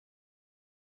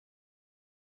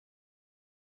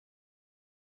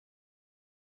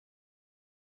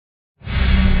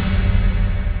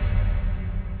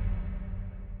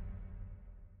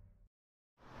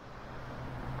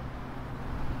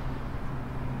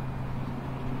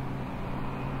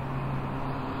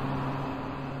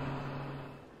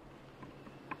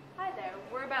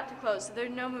to close, so there are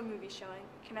no more movies showing.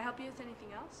 Can I help you with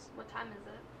anything else? What time is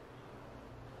it?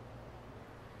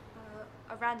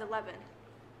 Around 11.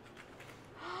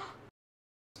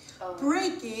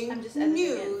 Breaking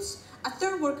news! A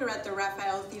third worker at the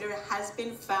Raphael Theater has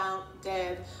been found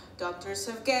dead. Doctors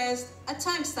have guessed a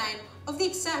timestamp of the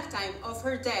exact time of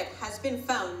her death has been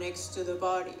found next to the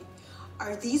body.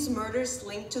 Are these murders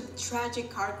linked to the tragic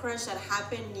car crash that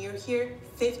happened near here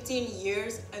 15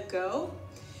 years ago?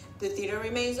 The theater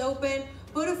remains open,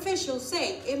 but officials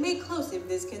say it may close if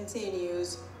this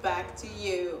continues. Back to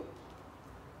you.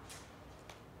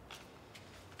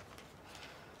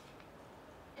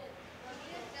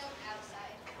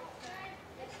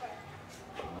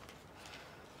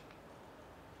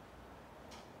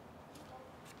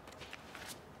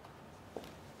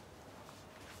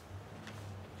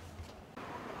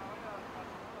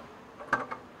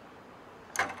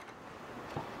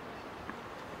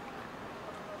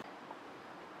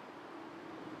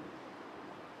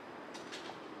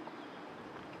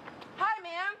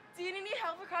 Do you need any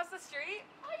help across the street?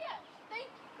 Oh yeah, thank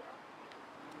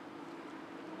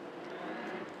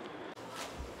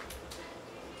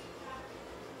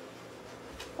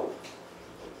you.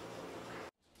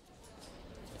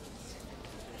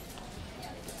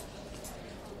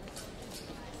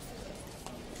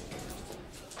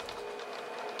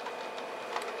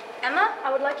 Emma,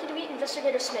 I would like you to meet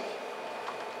Investigator Smitty.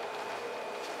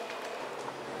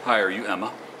 Hi, are you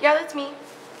Emma? Yeah, that's me.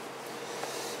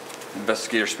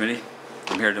 Investigator Smitty.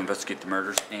 I'm here to investigate the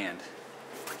murders and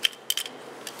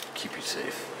keep you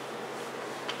safe.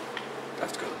 I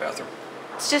have to go to the bathroom.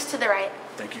 It's just to the right.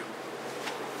 Thank you.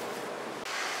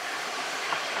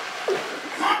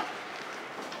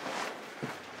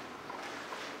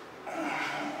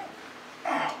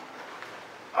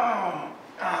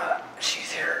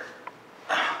 She's here.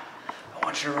 I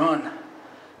want you to run.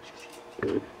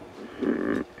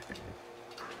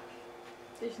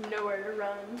 There's nowhere to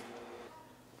run.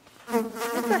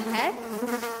 What the heck?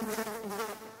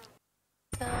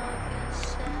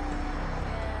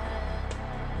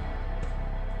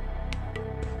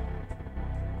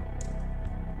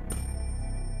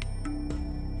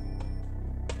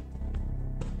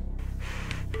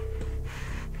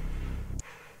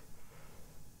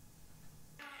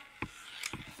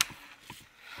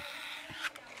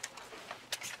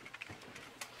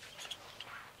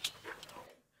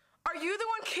 Are you the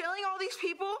one killing all these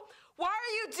people? Why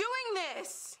are you doing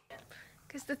this?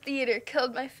 Because the theater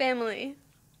killed my family.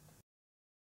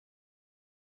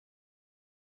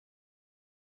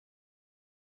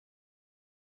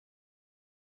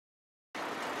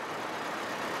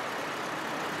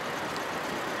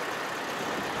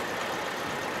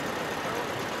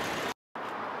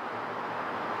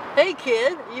 Hey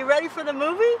kid, you ready for the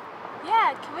movie?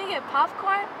 Yeah, can we get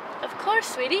popcorn? Of course,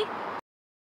 sweetie.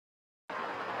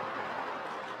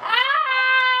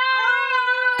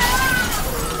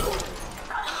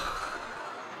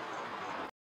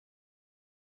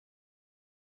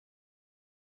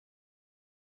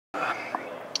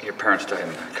 Your parents died in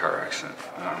a car accident.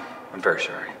 I'm very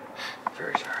sorry.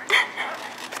 Very sorry.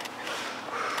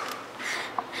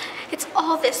 It's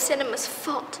all this cinema's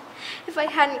fault. If I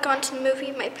hadn't gone to the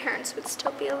movie, my parents would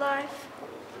still be alive.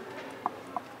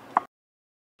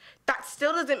 That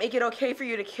still doesn't make it okay for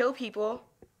you to kill people.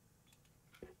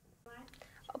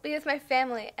 I'll be with my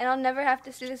family, and I'll never have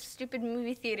to see this stupid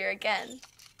movie theater again.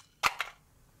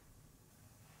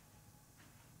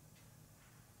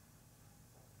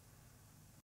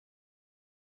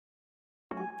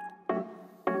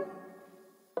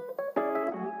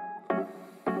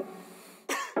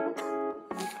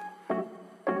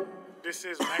 This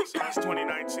is Maximus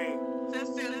 2019.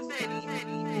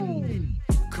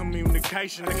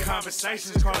 Communication and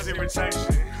conversations cause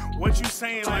irritation. What you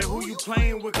saying, like who you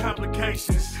playing with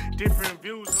complications. Different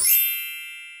views.